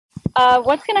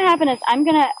What's gonna happen is I'm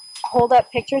gonna hold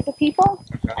up pictures of people,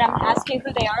 and I'm gonna ask you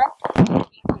who they are.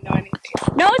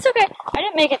 No, it's okay. I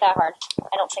didn't make it that hard.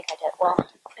 I don't think I did. Well,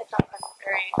 it's not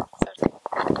very.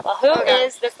 Well, who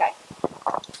is this guy?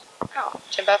 Oh,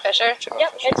 Jimbo Fisher.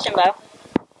 Yep, it's Jimbo.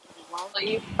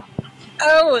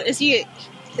 Oh, is he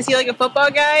like a football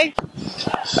guy?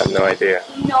 I have no idea.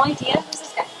 No idea. Who's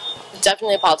this guy?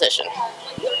 Definitely a politician.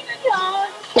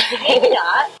 Maybe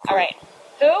not. All right.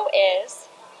 Who is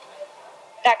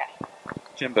that guy?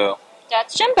 Jimbo.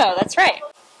 That's Jimbo. That's right.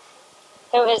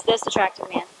 Who is this attractive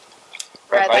man?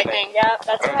 Red Lightning. Yep,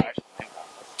 that's right.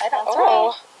 That's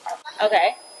right.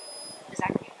 Okay.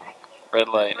 Exactly. Red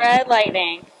Lightning. Red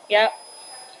Lightning. Yep.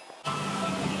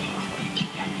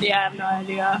 Yeah, I have no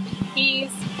idea. He's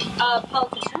a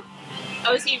politician.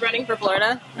 Oh, is he running for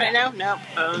Florida right now? Nope.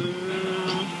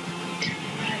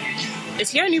 Is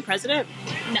he our new president?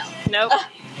 No. Nope.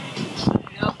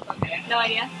 Nope. Okay. No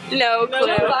idea. No clue.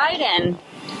 Joe Biden.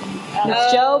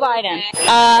 It's Joe Biden.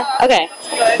 Okay.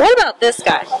 What about this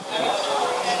guy?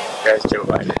 That's Joe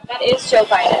Biden. That is Joe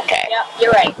Biden. Okay. Yep,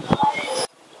 you're right.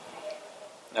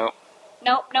 Nope.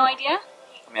 Nope, no idea?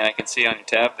 I mean, I can see on your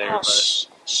tab there, Oh, but... shh.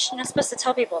 You're not supposed to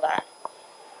tell people that.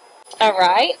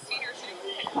 Alright.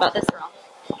 How about this girl?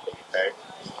 Okay.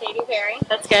 Katy Perry.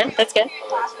 That's good. That's good.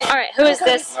 Alright, who is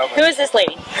this? Who is this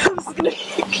lady? I was gonna be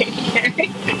Katy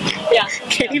Perry. Yeah.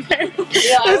 Katy Perry.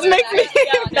 Yeah, This makes me.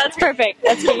 that's perfect.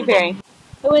 That's Katy Perry.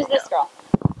 Who is this girl?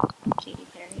 Katy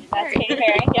Perry. That's Katy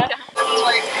Perry. Yep.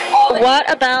 What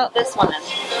about this woman?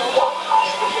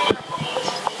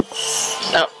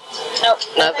 No. Nope.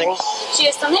 Nothing. She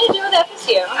has something to do with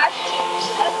FSU.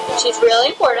 She's really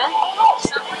important.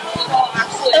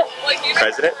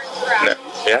 President? No.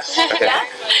 Yeah? Okay. Yeah.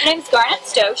 Her name's Garnet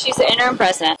Stokes. She's the interim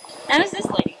president. And who's this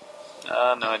lady?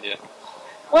 No idea.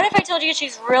 What if I told you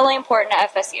she's really important to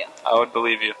FSU? I would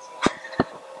believe you.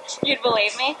 You'd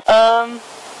believe me?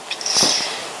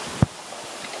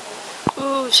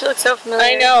 Ooh, she looks so familiar.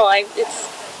 I know.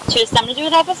 She has something to do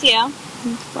with FSU.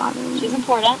 She's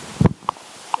important.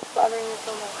 Bothering me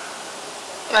so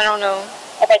much. I don't know.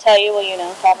 If I tell you, will you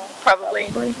know? Probably.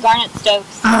 Garnet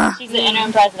Stokes. She's the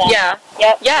interim president. Yeah.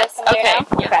 Yep. Yes. Okay.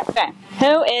 Yeah. Okay.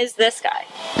 Who is this guy?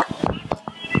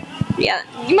 Yeah.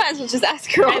 You might as well just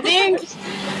ask her. I think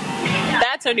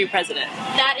that's our new president.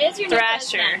 That is your new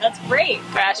Thrasher. president. That's great.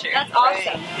 Thrasher. That's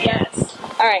awesome. Right. Yes.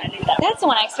 All right. That's the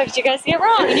one I expected you guys to get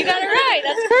wrong, and you got it right.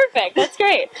 That's perfect. That's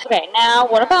great. Okay. Now,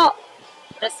 what about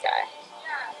this guy?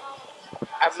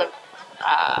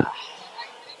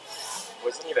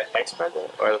 Wasn't he the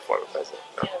ex-president or the former president?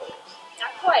 No.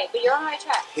 Not quite, but you're on the right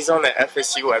track. He's on the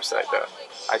FSU website, though.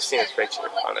 I've seen his picture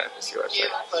on the FSU website.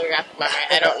 Photographic memory.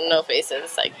 I don't know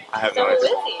faces. Like. I have So no who is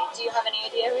idea. he? Do you have any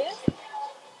idea who he is?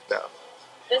 No.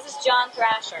 This is John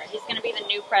Thrasher. He's going to be the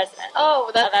new president.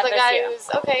 Oh, that's Of the guy FSU. who's.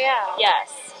 Okay, yeah.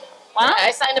 Yes. Wow. I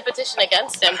signed a petition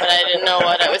against him, but I didn't know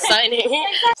what I was signing.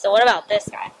 So what about this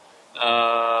guy?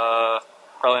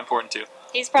 Probably important too.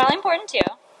 He's probably important too.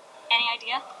 Any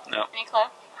idea? No. Any clue?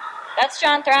 That's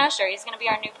John Thrasher. He's going to be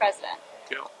our new president.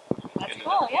 Cool. That's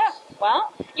cool, yeah.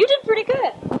 Well, you did pretty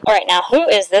good. All right, now who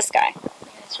is this guy?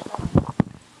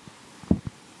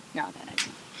 No, that I don't.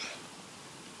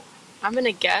 I'm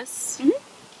gonna guess.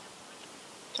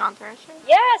 John Thrasher?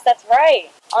 Yes, that's right.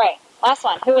 All right, last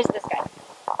one. Who is this guy?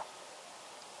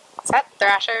 Is that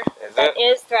Thrasher? Is That it?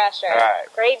 is Thrasher. All right.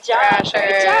 Great job. Thrasher.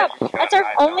 Great job. That's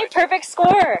our only perfect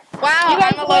score. Wow, You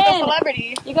guys I'm a local win.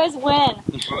 celebrity. You guys win.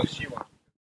 Well, she won.